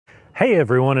Hey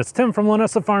everyone, it's Tim from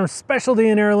Linessa Farms, Specialty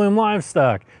and Heirloom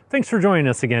Livestock. Thanks for joining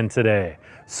us again today.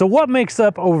 So what makes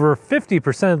up over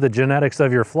 50% of the genetics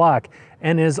of your flock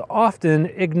and is often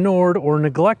ignored or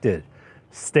neglected?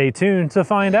 Stay tuned to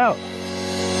find out.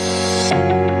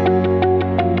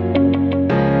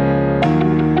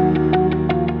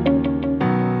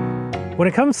 When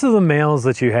it comes to the males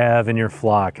that you have in your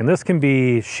flock, and this can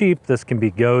be sheep, this can be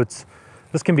goats,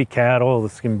 this can be cattle,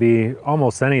 this can be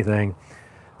almost anything,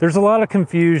 there's a lot of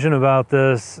confusion about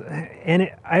this,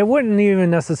 and I wouldn't even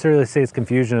necessarily say it's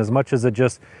confusion as much as it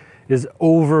just is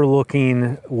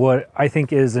overlooking what I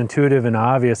think is intuitive and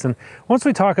obvious. And once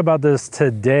we talk about this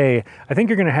today, I think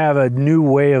you're going to have a new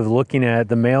way of looking at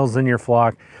the males in your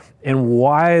flock and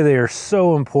why they are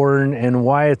so important and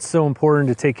why it's so important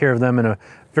to take care of them in a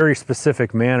very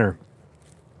specific manner.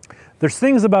 There's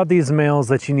things about these males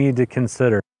that you need to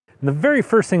consider. And the very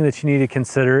first thing that you need to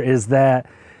consider is that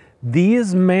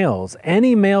these males,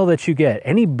 any male that you get,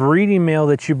 any breeding male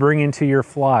that you bring into your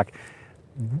flock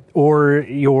or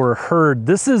your herd,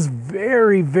 this is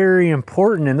very, very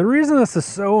important. And the reason this is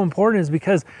so important is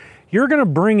because you're going to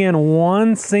bring in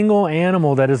one single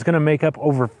animal that is going to make up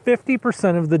over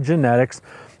 50% of the genetics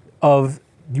of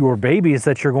your babies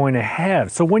that you're going to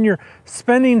have. So when you're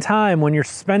spending time, when you're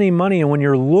spending money, and when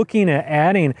you're looking at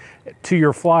adding to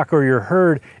your flock or your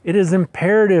herd, it is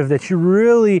imperative that you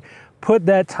really put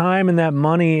that time and that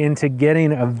money into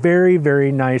getting a very,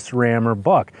 very nice ram or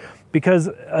buck. Because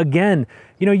again,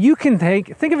 you know, you can think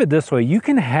of it this way, you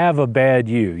can have a bad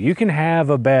ewe, you can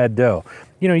have a bad doe.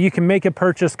 You know, you can make a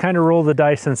purchase, kind of roll the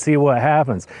dice and see what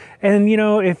happens. And you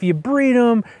know, if you breed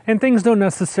them and things don't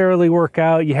necessarily work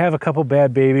out, you have a couple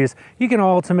bad babies, you can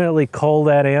ultimately cull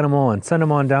that animal and send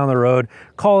them on down the road,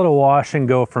 call it a wash and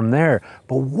go from there.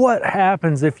 But what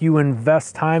happens if you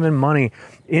invest time and money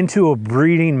into a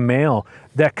breeding male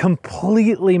that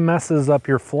completely messes up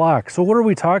your flock? So what are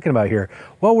we talking about here?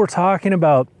 Well, we're talking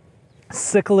about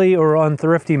sickly or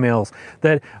unthrifty males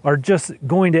that are just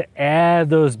going to add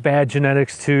those bad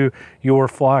genetics to your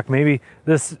flock. Maybe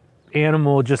this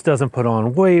animal just doesn't put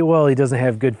on weight well, he doesn't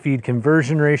have good feed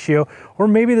conversion ratio, or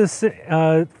maybe this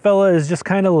fella is just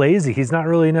kind of lazy. He's not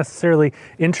really necessarily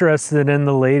interested in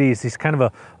the ladies. He's kind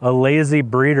of a lazy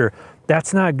breeder.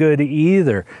 That's not good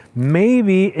either.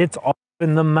 Maybe it's all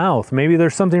in the mouth. Maybe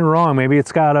there's something wrong. Maybe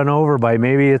it's got an overbite.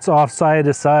 Maybe it's off side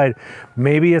to side.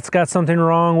 Maybe it's got something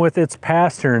wrong with its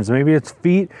pasterns. Maybe its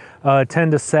feet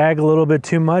tend to sag a little bit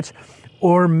too much.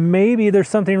 Or maybe there's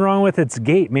something wrong with its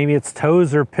gait. Maybe its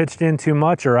toes are pitched in too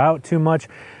much or out too much.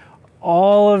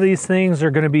 All of these things are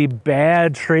going to be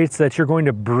bad traits that you're going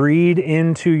to breed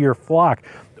into your flock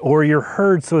or your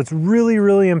herd. So it's really,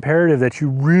 really imperative that you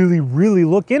really, really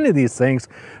look into these things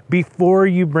before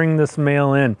you bring this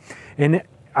male in. And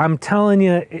I'm telling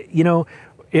you, you know,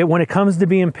 when it comes to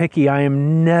being picky, I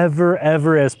am never,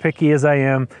 ever as picky as I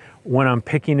am when I'm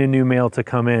picking a new male to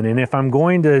come in. And if I'm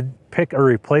going to pick a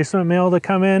replacement male to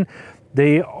come in,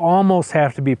 they almost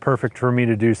have to be perfect for me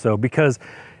to do so, because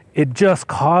it just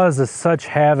causes such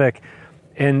havoc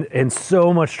and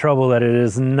so much trouble that it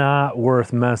is not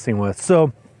worth messing with.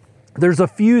 So there's a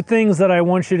few things that I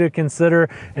want you to consider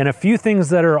and a few things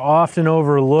that are often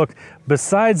overlooked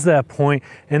besides that point.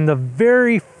 And the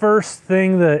very first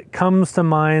thing that comes to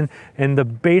mind and the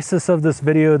basis of this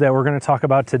video that we're going to talk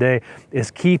about today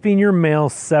is keeping your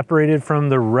males separated from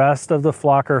the rest of the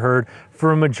flock or herd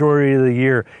for a majority of the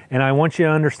year. And I want you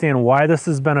to understand why this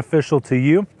is beneficial to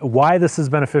you, why this is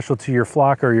beneficial to your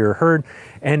flock or your herd,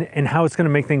 and how it's going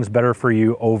to make things better for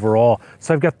you overall.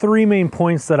 So I've got three main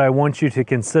points that I want you to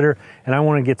consider, and I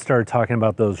want to get started talking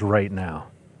about those right now.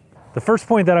 The first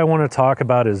point that I want to talk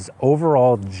about is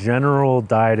overall general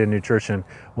diet and nutrition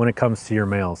when it comes to your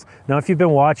males. Now, if you've been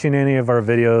watching any of our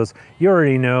videos, you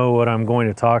already know what I'm going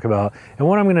to talk about. And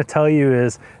what I'm going to tell you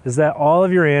is that all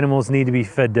of your animals need to be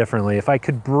fed differently. If I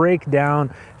could break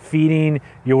down feeding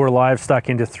your livestock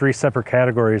into three separate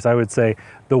categories, I would say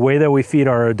the way that we feed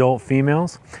our adult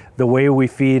females, the way we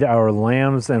feed our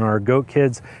lambs and our goat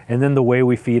kids, and then the way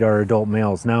we feed our adult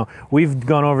males. Now, we've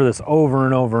gone over this over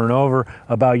and over and over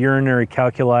about urinary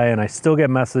calculi, and I still get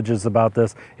messages about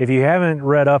this. If you haven't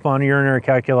read up on urinary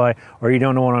calculi or you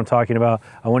don't know what I'm talking about,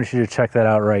 I want you to check that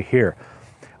out right here.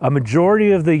 A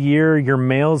majority of the year, your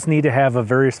males need to have a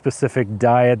very specific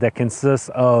diet that consists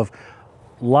of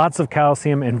lots of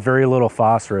calcium and very little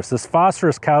phosphorus. This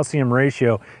phosphorus calcium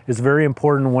ratio is very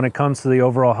important when it comes to the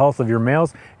overall health of your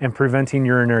males and preventing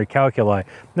urinary calculi.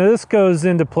 Now this goes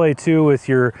into play too with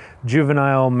your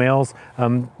juvenile males,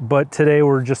 but today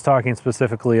we're just talking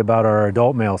specifically about our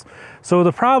adult males. So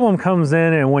the problem comes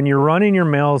in, and when you're running your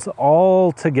males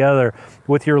all together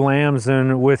with your lambs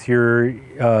and with your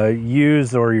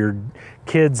ewes or your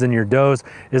kids and your does,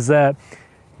 is that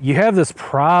you have this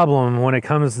problem when it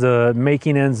comes to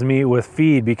making ends meet with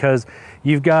feed, because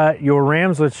you've got your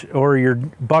rams or your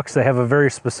bucks that have a very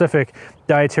specific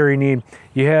dietary need.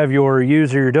 You have your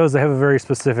ewes or your does that have a very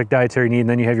specific dietary need, and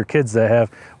then you have your kids that have,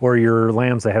 or your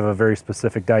lambs that have a very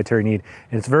specific dietary need.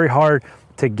 And it's very hard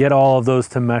to get all of those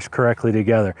to mesh correctly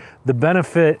together. The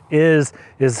benefit is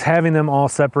having them all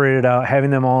separated out, having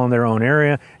them all in their own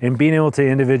area, and being able to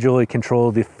individually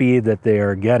control the feed that they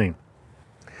are getting.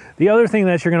 The other thing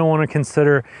that you're going to want to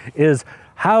consider is,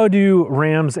 how do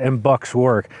rams and bucks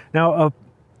work? Now,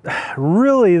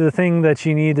 really the thing that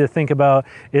you need to think about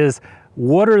is,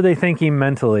 what are they thinking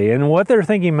mentally? And what they're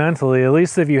thinking mentally, at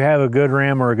least if you have a good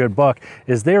ram or a good buck,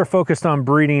 is they are focused on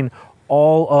breeding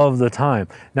all of the time.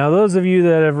 Now, those of you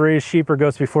that have raised sheep or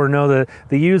goats before know that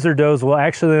the ewes or does will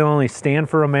actually only stand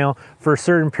for a male for a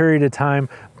certain period of time,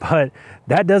 but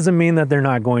that doesn't mean that they're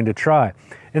not going to try.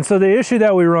 And so the issue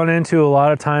that we run into a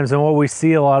lot of times, and what we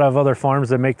see a lot of other farms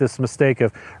that make this mistake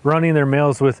of running their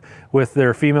males with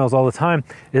their females all the time,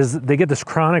 is they get this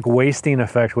chronic wasting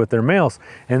effect with their males.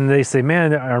 And they say,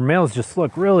 man, our males just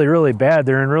look really, really bad.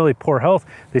 They're in really poor health.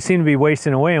 They seem to be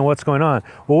wasting away, and what's going on?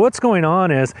 Well, what's going on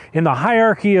is, in the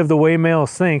hierarchy of the way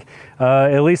males think,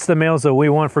 at least the males that we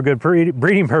want for good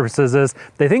breeding purposes, is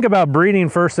they think about breeding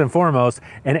first and foremost,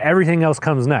 and everything else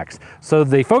comes next. So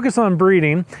they focus on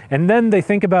breeding, and then they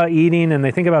think about eating, and they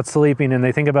think about sleeping, and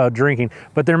they think about drinking.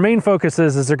 But their main focus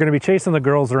is they're going to be chasing the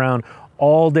girls around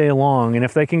all day long, and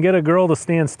if they can get a girl to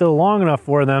stand still long enough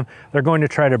for them, they're going to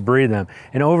try to breed them.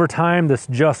 And over time, this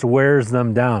just wears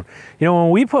them down. You know,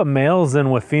 when we put males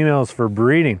in with females for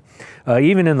breeding,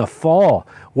 even in the fall,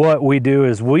 what we do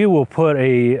is we will put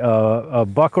a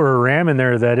buck or a ram in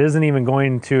there that isn't even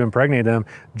going to impregnate them,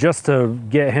 just to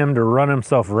get him to run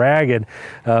himself ragged.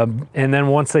 And then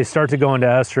once they start to go into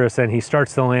estrus and he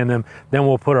starts to land them, then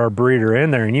we'll put our breeder in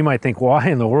there. And you might think, why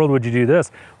in the world would you do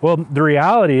this? Well, the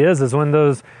reality is when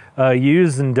those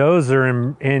ewes and does are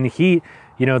in heat,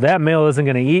 you know, that male isn't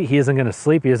going to eat, he isn't going to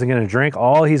sleep, he isn't going to drink.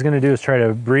 All he's going to do is try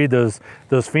to breed those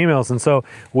females. And so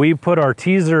we put our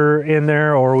teaser in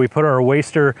there, or we put our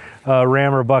waster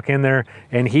ram or buck in there,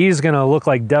 and he's going to look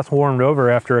like death warmed over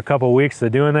after a couple weeks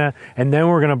of doing that. And then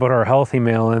we're going to put our healthy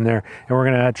male in there, and we're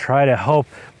going to try to help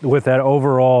with that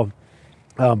overall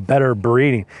better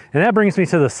breeding. And that brings me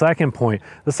to the second point.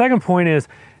 The second point is,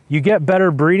 you get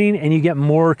better breeding and you get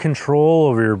more control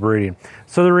over your breeding.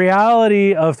 So the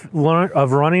reality of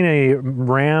running a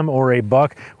ram or a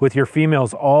buck with your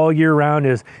females all year round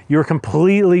is, you're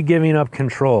completely giving up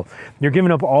control. You're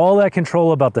giving up all that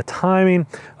control about the timing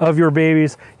of your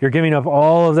babies. You're giving up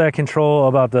all of that control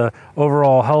about the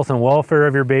overall health and welfare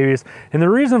of your babies. And the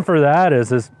reason for that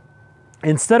is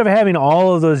instead of having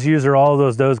all of those ewes or all of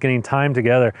those does getting time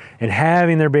together and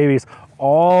having their babies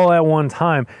all at one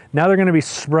time, now they're going to be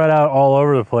spread out all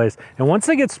over the place. And once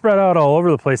they get spread out all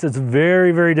over the place, it's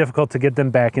very, very difficult to get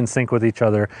them back in sync with each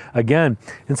other again.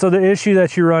 And so the issue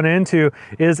that you run into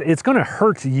is, it's going to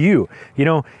hurt you. You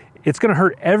know, it's going to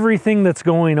hurt everything that's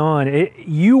going on.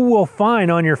 You will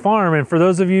find on your farm, and for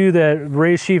those of you that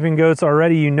raise sheep and goats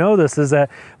already, you know this, is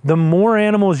that the more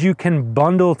animals you can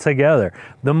bundle together,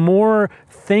 the more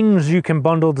things you can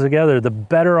bundle together, the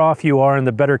better off you are and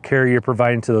the better care you're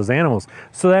providing to those animals.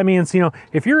 So that means, you know,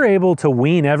 if you're able to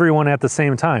wean everyone at the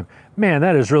same time, man,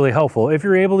 that is really helpful. If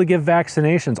you're able to give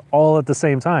vaccinations all at the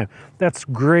same time, that's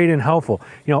great and helpful.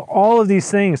 You know, all of these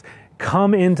things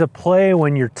come into play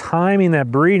when you're timing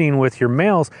that breeding with your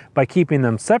males by keeping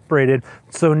them separated.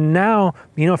 So now,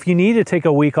 you know, if you need to take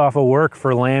a week off of work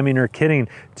for lambing or kidding,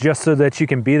 just so that you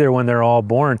can be there when they're all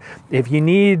born, if you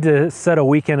need to set a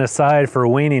weekend aside for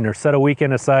weaning or set a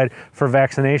weekend aside for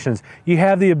vaccinations, you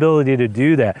have the ability to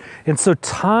do that. And so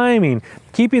timing,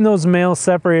 keeping those males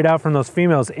separated out from those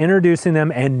females, introducing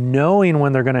them and knowing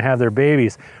when they're going to have their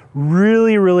babies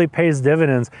really, really pays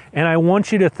dividends. And I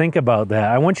want you to think about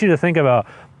that. I want you to think about,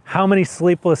 how many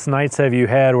sleepless nights have you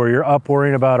had where you're up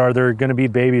worrying about, are there going to be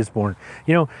babies born?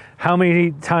 You know, how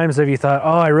many times have you thought,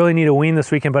 oh, I really need to wean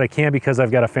this weekend, but I can't because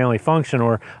I've got a family function,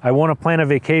 or I want to plan a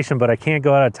vacation, but I can't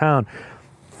go out of town.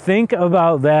 Think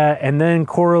about that and then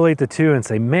correlate the two and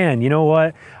say, man, you know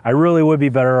what? I really would be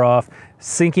better off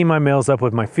syncing my males up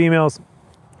with my females,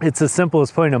 It's as simple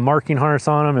as putting a marking harness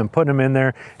on them and putting them in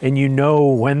there, and you know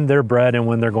when they're bred and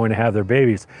when they're going to have their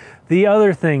babies. The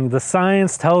other thing, the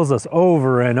science tells us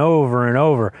over and over and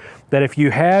over that if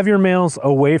you have your males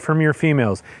away from your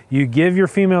females, you give your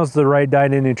females the right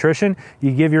diet and nutrition,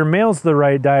 you give your males the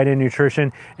right diet and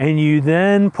nutrition, and you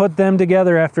then put them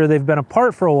together after they've been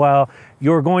apart for a while,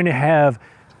 you're going to have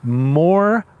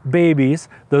more babies.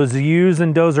 Those ewes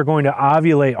and does are going to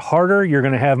ovulate harder. You're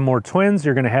going to have more twins,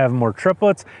 you're going to have more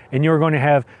triplets, and you're going to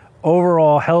have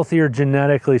overall healthier,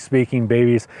 genetically speaking,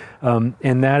 babies.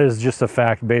 And that is just a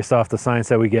fact based off the science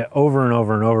that we get over and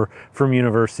over and over from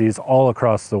universities all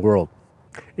across the world.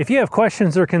 If you have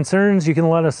questions or concerns, you can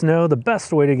let us know. The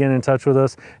best way to get in touch with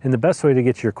us and the best way to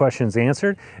get your questions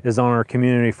answered is on our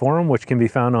community forum, which can be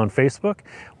found on Facebook.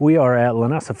 We are at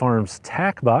Linessa Farms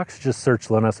Tack Box. Just search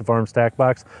Linessa Farms Tack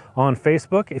Box on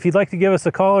Facebook. If you'd like to give us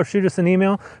a call or shoot us an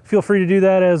email, feel free to do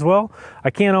that as well. I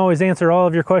can't always answer all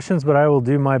of your questions, but I will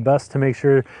do my best to make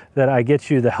sure that I get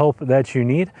you the help that you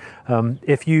need.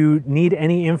 If you need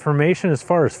any information as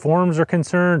far as forums are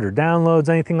concerned or downloads,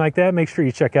 anything like that, make sure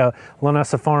you check out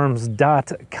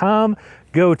linessafarms.com.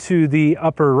 Go to the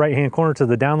upper right hand corner to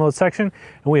the download section,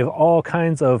 and we have all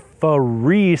kinds of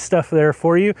free stuff there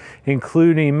for you,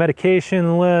 including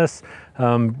medication lists,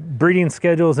 breeding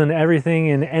schedules, and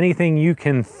everything and anything you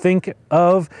can think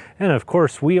of. And of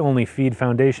course, we only feed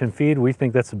Foundation feed. We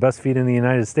think that's the best feed in the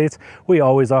United States. We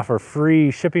always offer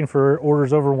free shipping for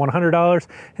orders over $100.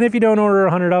 And if you don't order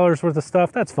 $100 worth of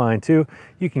stuff, that's fine too.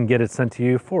 You can get it sent to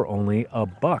you for only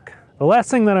 $1. The last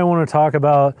thing that I want to talk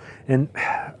about, and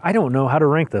I don't know how to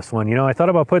rank this one. You know, I thought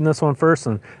about putting this one first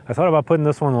and I thought about putting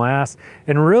this one last.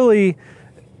 And really,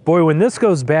 boy, when this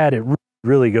goes bad, it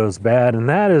really goes bad, and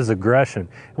that is aggression.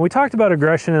 And we talked about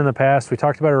aggression in the past. We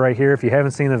talked about it right here if you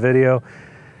haven't seen the video.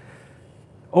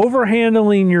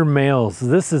 Overhandling your males,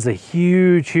 this is a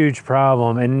huge, huge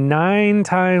problem. And 9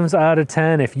 times out of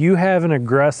 10, if you have an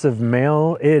aggressive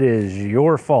male, it is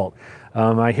your fault.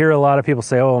 I hear a lot of people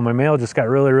say, oh, my male just got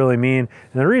really, really mean.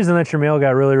 And the reason that your male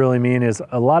got really, really mean is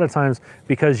a lot of times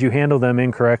because you handle them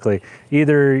incorrectly.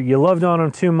 Either you loved on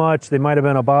them too much, they might have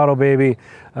been a bottle baby,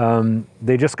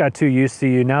 they just got too used to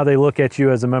you. Now they look at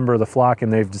you as a member of the flock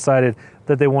and they've decided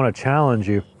that they want to challenge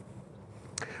you.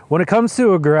 When it comes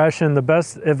to aggression, the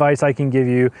best advice I can give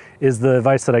you is the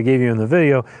advice that I gave you in the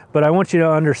video, but I want you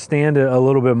to understand it a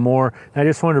little bit more. I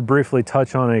just want to briefly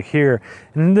touch on it here.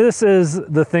 And this is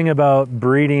the thing about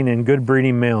breeding and good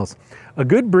breeding males. A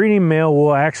good breeding male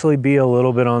will actually be a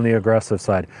little bit on the aggressive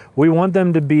side. We want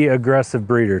them to be aggressive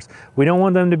breeders. We don't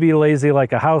want them to be lazy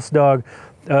like a house dog,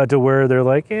 to where they're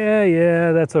like,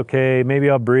 yeah, that's okay. Maybe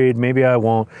I'll breed, maybe I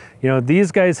won't. You know,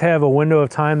 these guys have a window of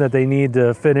time that they need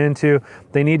to fit into.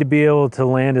 They need to be able to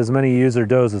land as many ewes or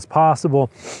does as possible.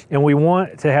 And we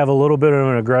want to have a little bit of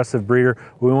an aggressive breeder.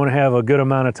 We want to have a good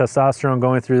amount of testosterone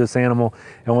going through this animal,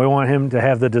 and we want him to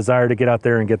have the desire to get out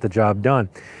there and get the job done.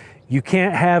 You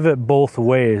can't have it both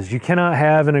ways. You cannot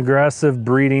have an aggressive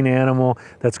breeding animal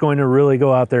that's going to really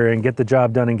go out there and get the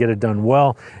job done and get it done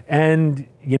well, and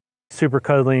you know, super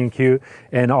cuddly and cute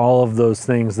and all of those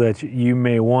things that you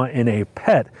may want in a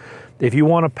pet. If you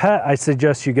want a pet, I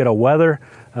suggest you get a wether.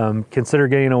 Consider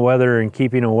getting a wether and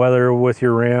keeping a wether with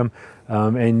your ram,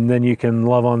 and then you can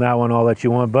love on that one all that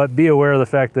you want, but be aware of the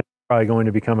fact that it's probably going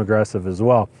to become aggressive as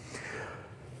well.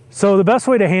 So the best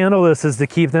way to handle this is to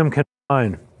keep them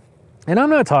confined. And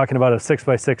I'm not talking about a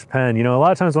 6x6 pen. You know, a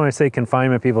lot of times when I say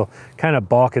confinement, people kind of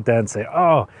balk at that and say,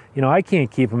 oh, you know, I can't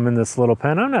keep them in this little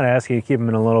pen. I'm not asking you to keep them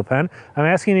in a little pen. I'm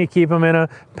asking you to keep them in a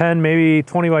pen, maybe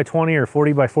 20x20 or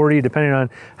 40x40, depending on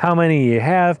how many you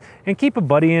have, and keep a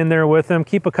buddy in there with them.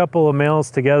 Keep a couple of males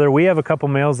together. We have a couple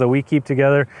males that we keep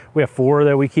together. We have 4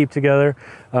 that we keep together,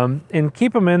 and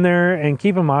keep them in there and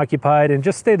keep them occupied and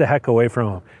just stay the heck away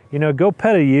from them. You know, go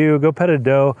pet a ewe, go pet a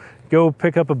doe, go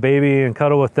pick up a baby and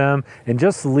cuddle with them, and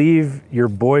just leave your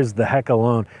boys the heck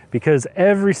alone, because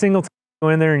every single time you go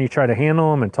in there and you try to handle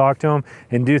them and talk to them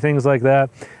and do things like that,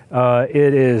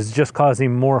 it is just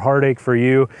causing more heartache for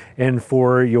you and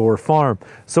for your farm.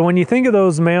 So when you think of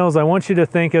those males, I want you to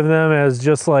think of them as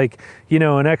just like, you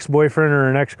know, an ex-boyfriend or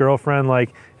an ex-girlfriend.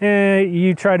 Like,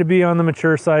 you try to be on the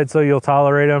mature side so you'll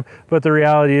tolerate them, but the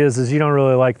reality is you don't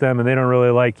really like them and they don't really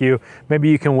like you. Maybe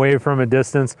you can wave from a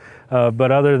distance,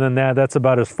 but other than that, that's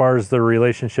about as far as the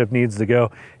relationship needs to go,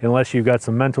 unless you've got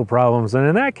some mental problems. And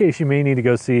in that case, you may need to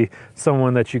go see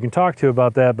someone that you can talk to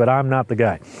about that, but I'm not the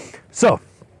guy. So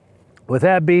with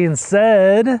that being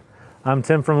said, I'm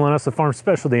Tim from Linessa Farms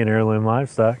Specialty and Heirloom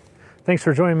Livestock. Thanks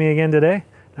for joining me again today.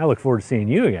 I look forward to seeing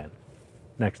you again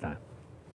next time.